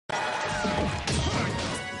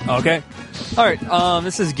Okay. All right.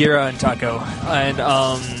 This is Gira and Taco, and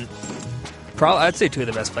probably I'd say two of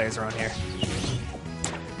the best players around here.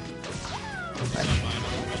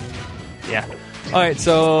 Yeah. All right.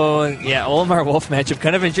 So yeah, Olimar Wolf matchup,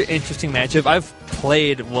 kind of interesting matchup. I've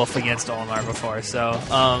played Wolf against Olimar before, so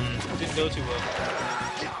didn't go too well.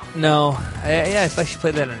 No. Yeah, I've actually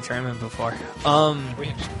played that in a tournament before.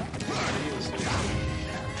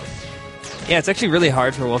 Yeah, it's actually really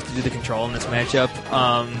hard for Wolf to do the control in this matchup.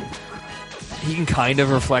 He can kind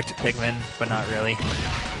of reflect Pikmin, but not really.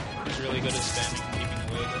 He's really good at spamming and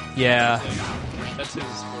keeping away. Yeah. That's his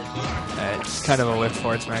forte. It's kind of a whip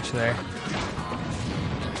forwards match there.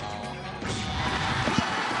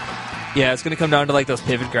 Yeah, it's going to come down to like those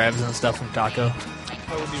pivot grabs and stuff from Taco.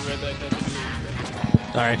 I will be right back.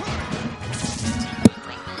 Alright.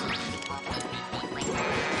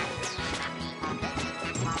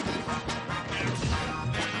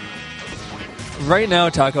 Right now,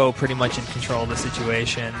 Taco pretty much in control of the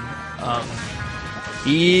situation.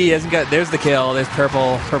 He hasn't got. There's the kill. There's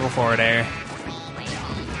purple forward air.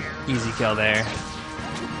 Easy kill there.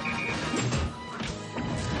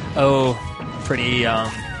 Oh, pretty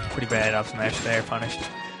bad up smash there. Punished.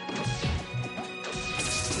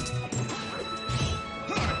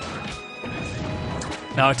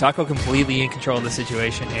 Now Taco completely in control of the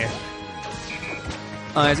situation here.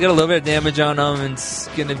 He's got a little bit of damage on him, and it's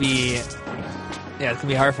gonna be. Yeah, it's going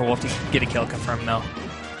to be hard for Wolf to get a kill confirmed now.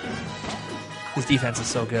 His defense is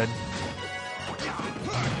so good.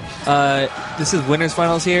 This is winners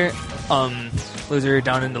finals here. Loser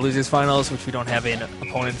down in the losers finals, which we don't have an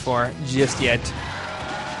opponent for just yet.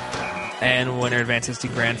 And winner advances to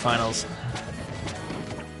grand finals.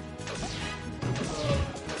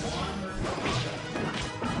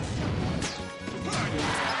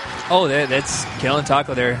 Oh, that's killing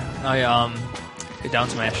Taco there. Down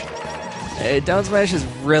smash. Down smash is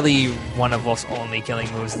really one of Wolf's only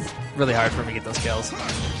killing moves. It's really hard for him to get those kills.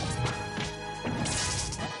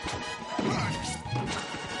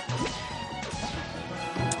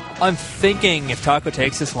 I'm thinking if Taco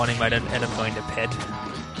takes this one, he might end up going to Pit.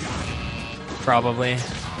 Probably.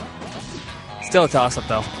 Still a toss-up,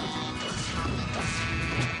 though.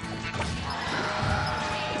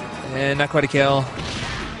 And not quite a kill.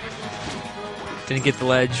 Didn't get the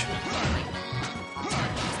ledge.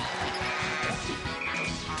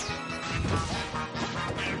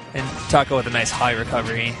 And Taco with a nice high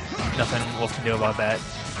recovery. Nothing Wolf can do about that.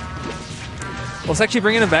 Wolf's actually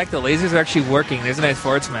bringing him back. The lasers are actually working. There's a nice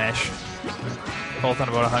forward smash. Both on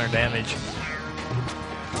about 100 damage.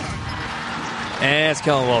 And it's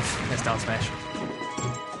killing Wolf. Nice down smash.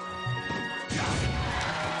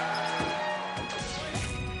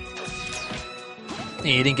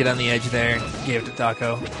 He didn't get on the edge there. Gave it to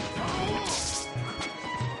Taco.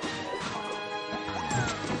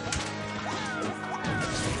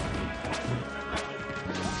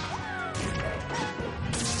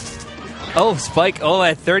 Oh, Spike. Oh,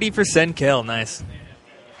 at 30% kill. Nice.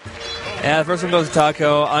 Yeah, the first one goes to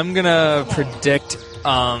Taco. I'm going to predict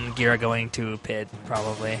Gira going to Pit,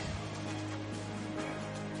 probably.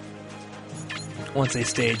 Once a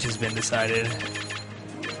stage has been decided.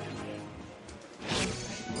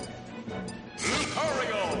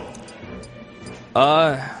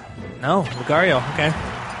 No, Lucario. Okay.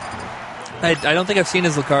 I don't think I've seen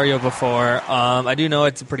his Lucario before. I do know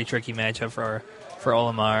it's a pretty tricky matchup for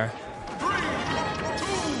Olimar.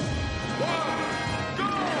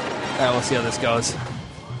 We'll see how this goes.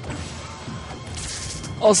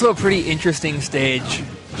 Also a pretty interesting stage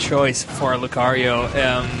choice for Lucario.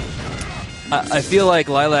 I feel like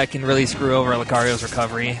Lilac can really screw over Lucario's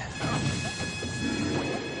recovery.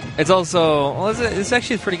 It's also... Well, it's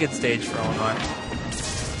actually a pretty good stage for Olimar.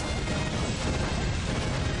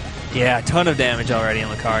 Yeah, a ton of damage already in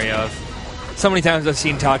Lucario. So many times I've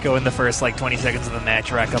seen Taco in the first 20 seconds of the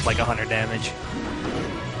match rack up 100 damage.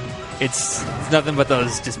 It's nothing but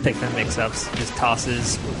those just Pikmin mix-ups, just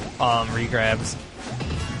tosses, regrabs.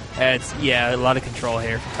 It's a lot of control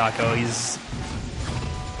here from Taco. He's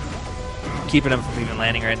keeping him from even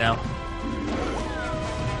landing right now.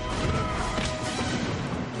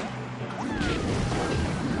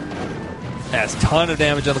 Has a ton of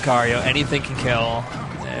damage on Lucario. Anything can kill.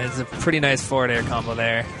 It's a pretty nice forward air combo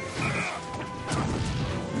there.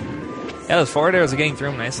 Yeah, those forward airs are getting through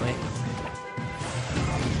him nicely.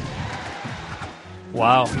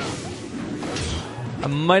 Wow. I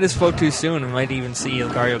might have spoke too soon. We might even see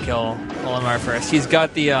Lucario kill Olimar first. He's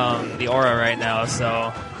got the aura right now,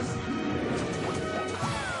 so...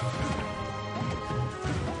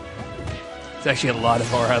 It's actually a lot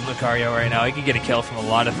of aura on Lucario right now. He can get a kill from a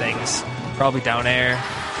lot of things. Probably down air.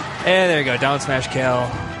 And there you go, down smash kill.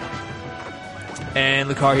 And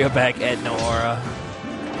Lucario back at no aura.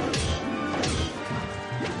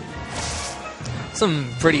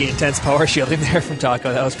 Some pretty intense power shielding there from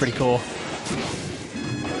Taco. That was pretty cool.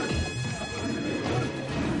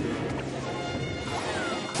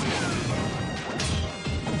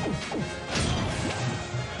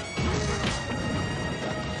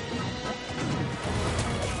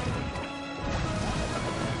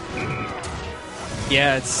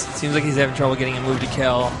 Yeah, it seems like he's having trouble getting a move to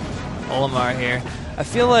kill Olimar here. I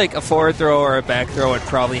feel like a forward throw or a back throw would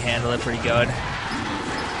probably handle it pretty good.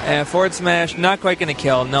 And forward smash, not quite going to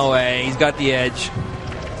kill. No way. He's got the edge.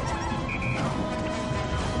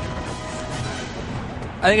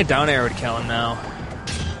 I think a down air would kill him now.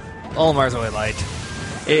 Olimar's really light.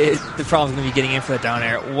 The problem's going to be getting in for the down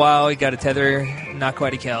air. Wow, he got a tether. Not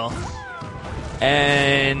quite a kill.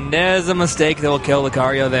 And there's a mistake that will kill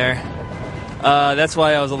Lucario there. That's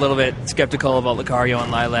why I was a little bit skeptical about Lucario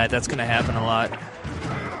and Lilat. That's going to happen a lot.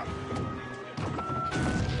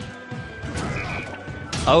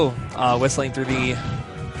 Oh, whistling through the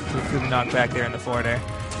knockback there in the forward air.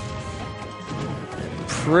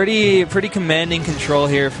 Pretty commanding control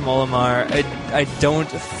here from Olimar. I don't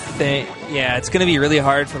think... Yeah, it's going to be really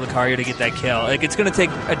hard for Lucario to get that kill. Like, it's going to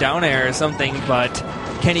take a down air or something, but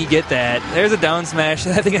can he get that? There's a down smash.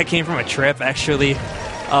 I think that came from a trip, actually.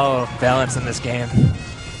 Oh, balance in this game.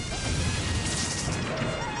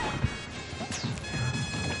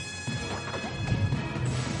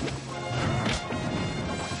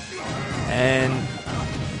 And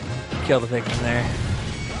kill the victim there.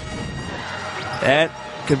 That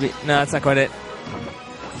could be... No, that's not quite it.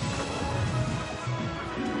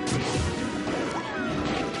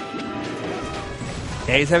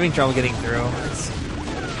 Yeah, he's having trouble getting through. It's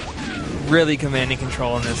really commanding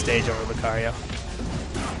control in this stage over Lucario.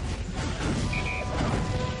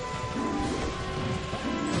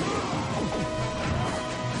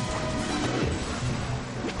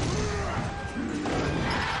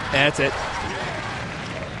 That's it.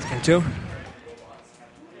 It's game 2.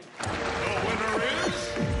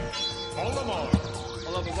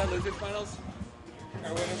 Hold up, is that Losers Finals?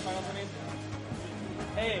 Or Winners Finals, I mean?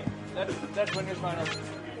 Hey, that's Winners Finals.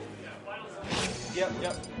 Yep.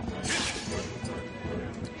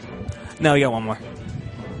 No, you got one more.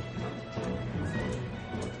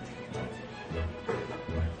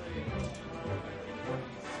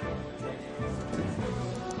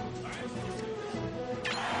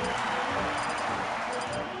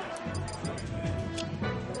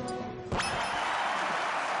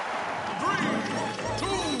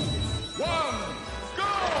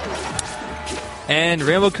 And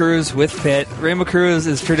Rainbow Cruise with Pit. Rainbow Cruise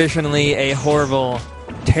is traditionally a horrible,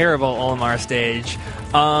 terrible Olimar stage.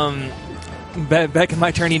 Back in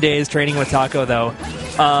my tourney days training with Taco, though,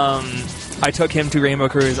 I took him to Rainbow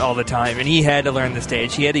Cruise all the time, and he had to learn the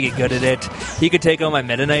stage. He had to get good at it. He could take on my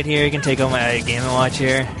Meta Knight here. He can take on my Game & Watch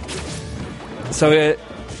here. So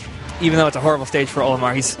even though it's a horrible stage for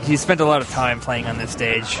Olimar, he's spent a lot of time playing on this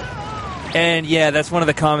stage. And yeah, that's one of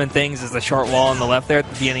the common things is the short wall on the left there at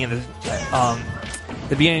the beginning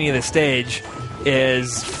of the stage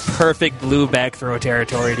is perfect blue back throw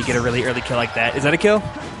territory to get a really early kill like that. Is that a kill?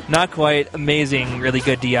 Not quite. Amazing, really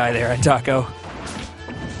good DI there on Taco.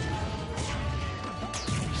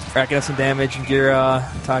 Racking up some damage, and Gira.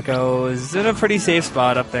 Taco is in a pretty safe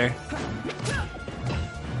spot up there.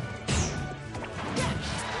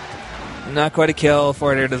 Not quite a kill.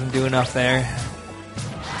 Forward air doesn't do enough there.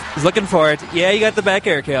 He's looking for it. Yeah, you got the back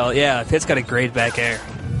air kill. Yeah, Pit's got a great back air.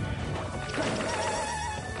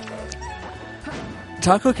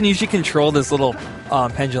 Taco can usually control this little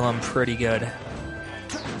pendulum pretty good.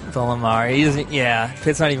 With Olimar. He doesn't. Yeah,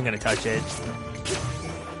 Pit's not even going to touch it.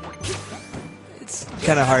 It's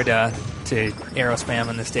kind of hard to arrow spam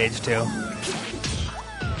on this stage too.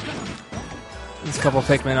 There's a couple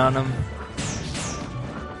Pikmin on him.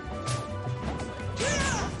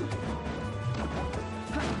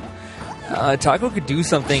 Taco could do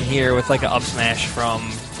something here with like an up smash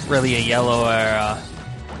from really a yellow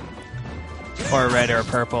or a red or a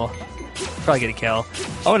purple. Probably get a kill.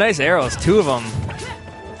 Oh, nice arrows. 2 of them.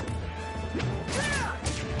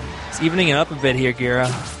 It's evening it up a bit here, Gira.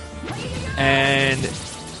 And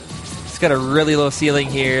it's got a really low ceiling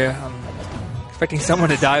here. I'm expecting someone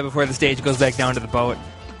to die before the stage goes back down to the boat.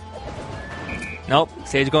 Nope.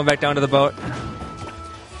 Stage going back down to the boat.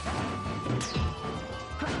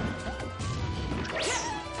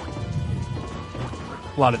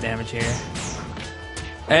 A lot of damage here.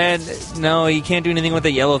 And no, he can't do anything with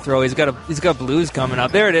the yellow throw. He's got blues coming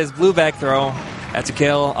up. There it is, blue back throw. That's a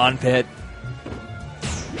kill on Pit.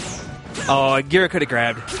 Oh, Gira could have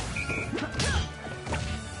grabbed.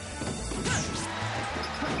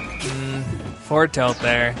 Forward tilt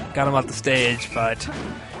there. Got him off the stage, but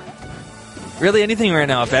really anything right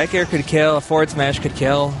now. A back air could kill. A forward smash could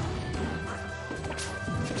kill.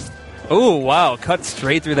 Oh, wow. Cut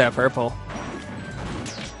straight through that purple.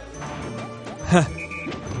 That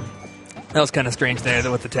was kind of strange there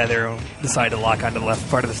with the tether. Decided to lock onto the left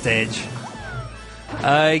part of the stage.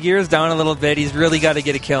 Gira's down a little bit. He's really got to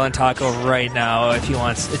get a kill on Taco right now if he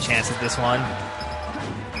wants a chance at this one.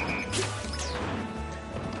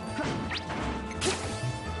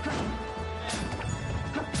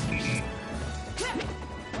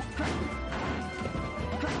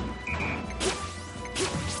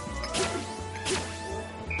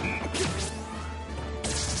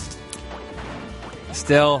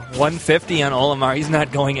 Still 150 on Olimar. He's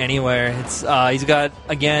not going anywhere. It's he's got,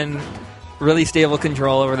 again, really stable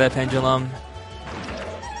control over that pendulum.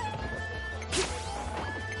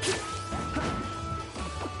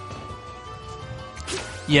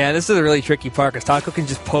 Yeah, this is a really tricky part because Taco can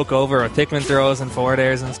just poke over with Pikmin throws and forward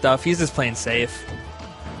airs and stuff. He's just playing safe.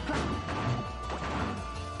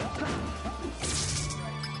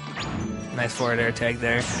 Nice forward air tag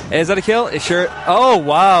there. Is that a kill? It sure. Oh,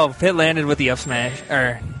 wow. Pit landed with the up smash.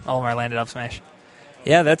 Or Olimar landed up smash.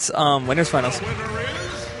 Yeah, that's winners finals.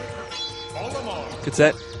 Good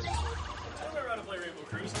set.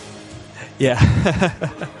 Yeah.